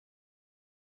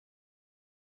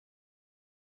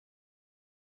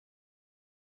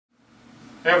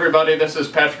Hey everybody, this is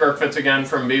Patrick Burkfitz again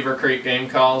from Beaver Creek Game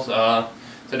Calls.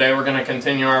 Today we're going to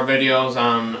continue our videos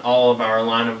on all of our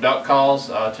line of duck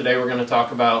calls. Today we're going to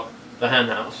talk about the hen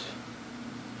house.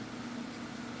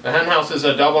 The hen house is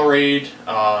a double reed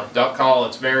duck call.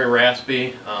 It's very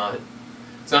raspy.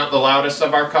 It's not the loudest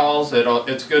of our calls.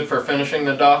 It's good for finishing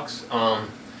the ducks,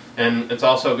 and it's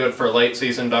also good for late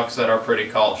season ducks that are pretty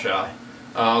call shy.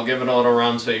 I'll give it a little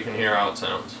run so you can hear how it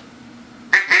sounds.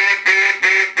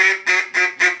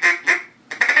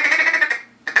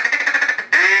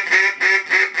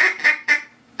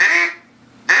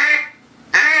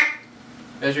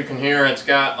 As you can hear, it's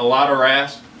got a lot of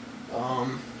rasp.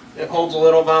 It holds a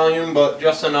little volume, but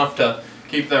just enough to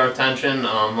keep their attention.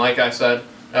 Like I said,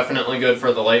 definitely good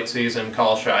for the late season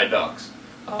call shy ducks.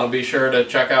 Be sure to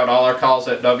check out all our calls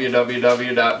at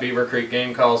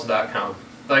www.beavercreekgamecalls.com.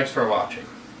 Thanks for watching.